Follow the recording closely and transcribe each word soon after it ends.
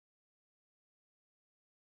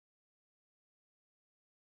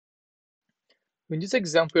In this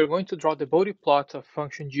example, we are going to draw the Bode plot of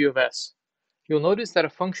function g of s. You'll notice that a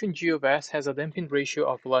function g of s has a damping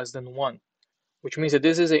ratio of less than 1, which means that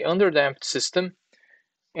this is an underdamped system,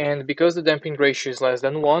 and because the damping ratio is less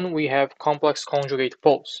than 1, we have complex conjugate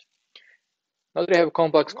poles. Now that we have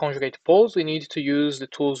complex conjugate poles, we need to use the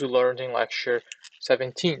tools we learned in lecture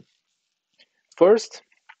 17. First,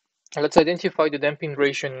 let's identify the damping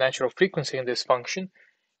ratio and natural frequency in this function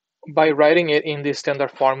by writing it in the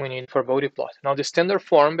standard form we need for Bode plot. Now the standard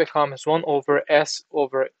form becomes 1 over s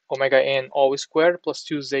over omega n all squared plus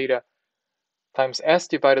 2 zeta times s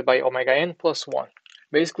divided by omega n plus 1.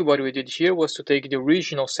 Basically what we did here was to take the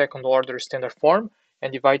original second order standard form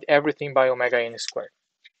and divide everything by omega n squared.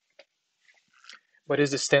 But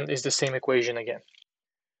it's the same equation again.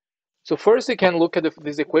 So first we can look at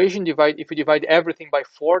this equation. If we divide everything by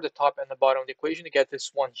 4, the top and the bottom of the equation, you get this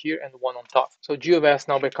 1 here and 1 on top. So g of s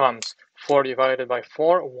now becomes 4 divided by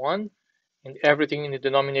 4, 1. And everything in the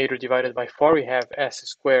denominator divided by 4, we have s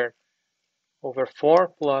squared over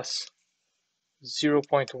 4 plus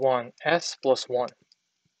 0.1 s plus 1.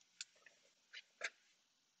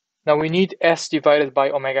 Now we need s divided by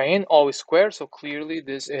omega n all squared. So clearly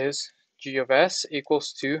this is g of s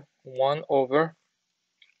equals to 1 over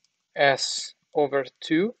s over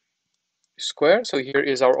 2 squared. So here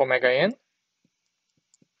is our omega n.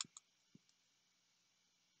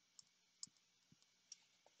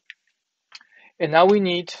 And now we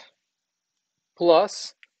need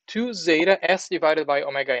plus 2 zeta s divided by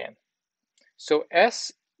omega n. So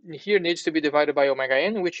s here needs to be divided by omega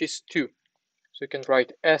n, which is 2. So you can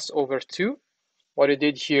write s over 2. What I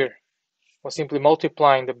did here was simply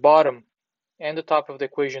multiplying the bottom and the top of the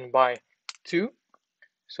equation by 2.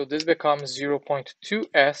 So this becomes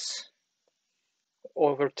 0.2s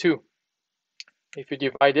over 2. If you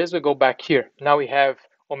divide this, we go back here. Now we have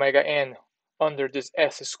omega n under this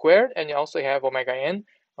s squared, and you also have omega n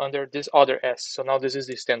under this other s. So now this is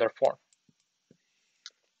the standard form.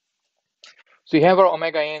 So we have our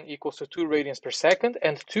omega n equals to 2 radians per second,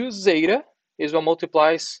 and 2 zeta is what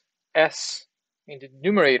multiplies s in the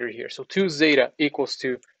numerator here. So 2 zeta equals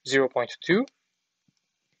to 0.2,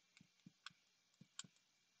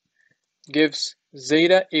 gives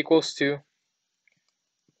zeta equals to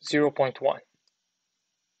 0.1.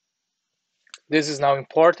 This is now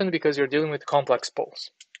important because you're dealing with complex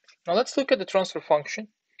poles. Now let's look at the transfer function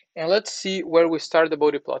and let's see where we start the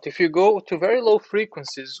Bode plot. If you go to very low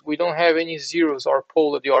frequencies, we don't have any zeros or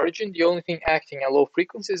pole at the origin. The only thing acting at low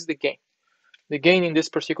frequencies is the gain. The gain in this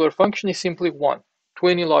particular function is simply 1.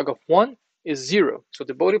 20 log of 1 is 0. So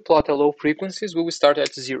the Bode plot at low frequencies will start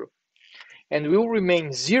at 0. And will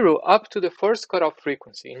remain 0 up to the first cutoff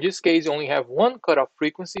frequency. In this case, you only have one cutoff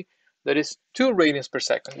frequency, that is 2 radians per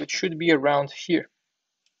second, which should be around here.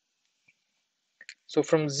 So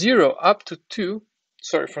from 0 up to 2,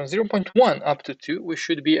 from 0.1 up to 2, we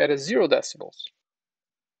should be at a 0 decibels.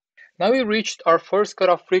 Now we reached our first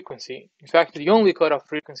cutoff frequency, in fact the only cutoff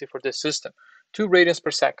frequency for this system, 2 radians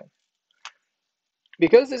per second.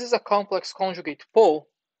 Because this is a complex conjugate pole,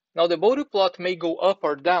 now the Bode plot may go up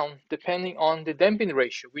or down depending on the damping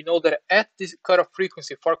ratio. We know that at this cutoff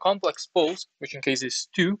frequency for complex poles, which in case is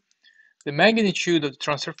 2, the magnitude of the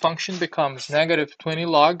transfer function becomes negative 20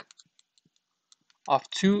 log of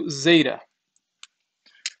 2 zeta.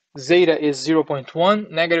 Zeta is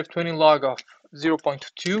 0.1, negative 20 log of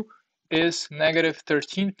 0.2 is negative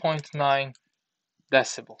 13.9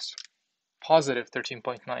 decibels, positive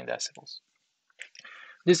 13.9 decibels.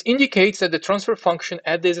 This indicates that the transfer function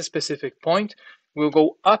at this specific point will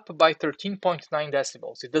go up by 13.9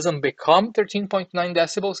 decibels. It doesn't become 13.9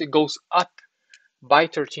 decibels, it goes up by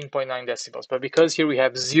 13.9 decibels. But because here we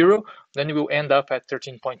have 0, then it will end up at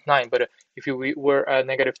 13.9. But if you were at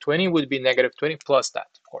negative 20, it would be negative 20 plus that,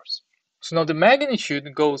 of course. So now the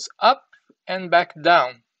magnitude goes up and back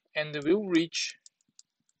down, and it will reach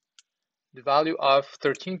the value of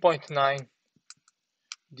 13.9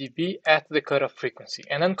 dB at the cutoff frequency,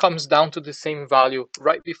 and then comes down to the same value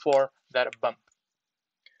right before that bump.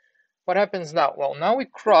 What happens now? Well, now we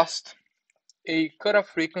crossed a cutoff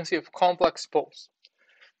frequency of complex poles.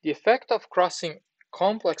 The effect of crossing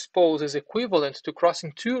complex poles is equivalent to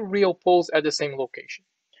crossing 2 real poles at the same location.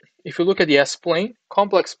 If you look at the S-plane,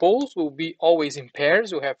 complex poles will be always in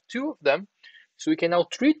pairs. We'll have 2 of them. So we can now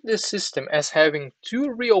treat this system as having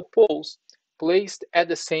 2 real poles placed at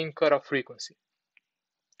the same cutoff frequency.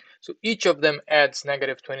 So each of them adds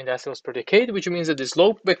negative 20 decibels per decade, which means that the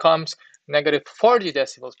slope becomes negative 40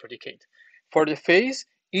 decibels per decade. For the phase,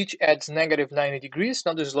 each adds negative 90 degrees.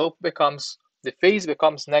 Now the phase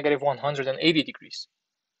becomes negative 180 degrees.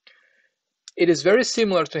 It is very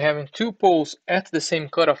similar to having two poles at the same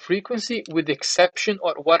cutoff frequency, with the exception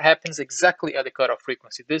of what happens exactly at the cutoff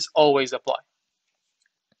frequency. This always applies.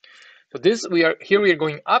 So we are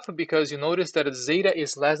going up because you notice that zeta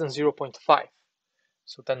is less than 0.5.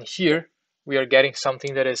 So then here we are getting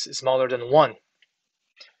something that is smaller than 1.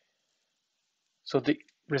 So the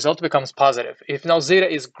result becomes positive. If now zeta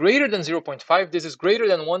is greater than 0.5, this is greater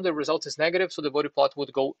than 1, the result is negative, so the Bode plot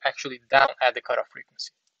would go actually down at the cutoff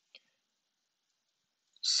frequency.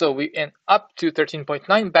 So we end up to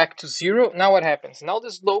 13.9, back to 0. Now what happens? Now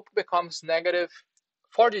the slope becomes negative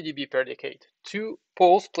 40 dB per decade. Two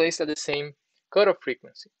poles placed at the same cutoff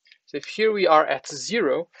frequency. So if here we are at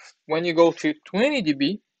 0, when you go to 20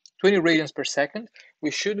 dB, 20 radians per second,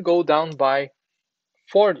 we should go down by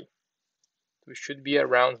 40. We should be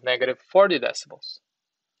around negative 40 decibels.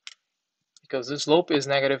 Because the slope is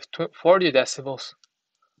negative 40 decibels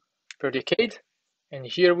per decade. And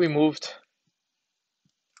here we moved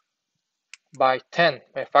by 10,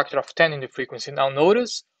 by a factor of 10 in the frequency. Now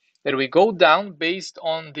notice that we go down based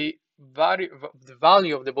on the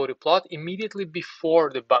value of the Bode plot immediately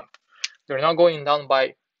before the bump. We're now going down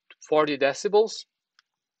by 40 decibels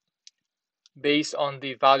based on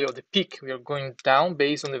the value of the peak. We are going down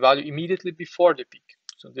based on the value immediately before the peak.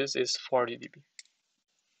 So this is 40 dB.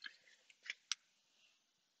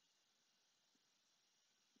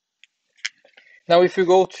 Now if you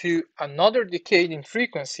go to another decade in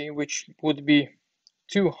frequency, which would be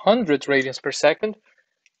 200 radians per second,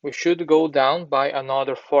 we should go down by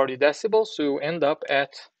another 40 decibels, so you end up at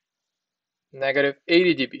negative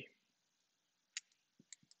 80 dB.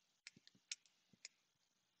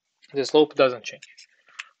 The slope doesn't change.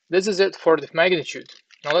 This is it for the magnitude.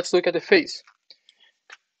 Now let's look at the phase.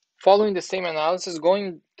 Following the same analysis,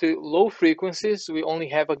 going to low frequencies, we only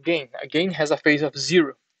have a gain. A gain has a phase of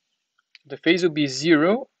 0. The phase will be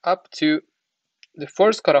 0 up to the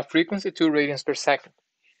first cutoff frequency, 2 radians per second.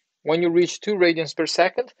 When you reach 2 radians per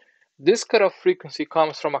second, this cutoff frequency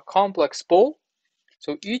comes from a complex pole.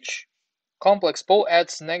 So each complex pole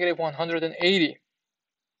adds negative 180,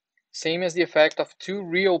 same as the effect of two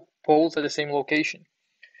real poles at the same location.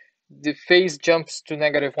 The phase jumps to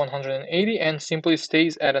negative 180 and simply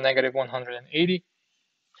stays at a negative 180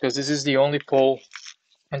 because this is the only pole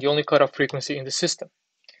and the only cutoff frequency in the system.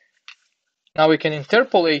 Now we can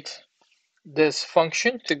interpolate this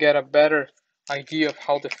function to get a better idea of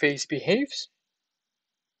how the phase behaves.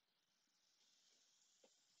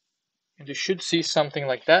 And you should see something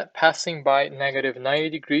like that, passing by negative 90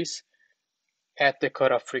 degrees at the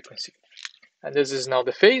cutoff frequency. And this is now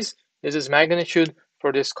the phase. This is magnitude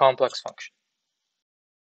for this complex function.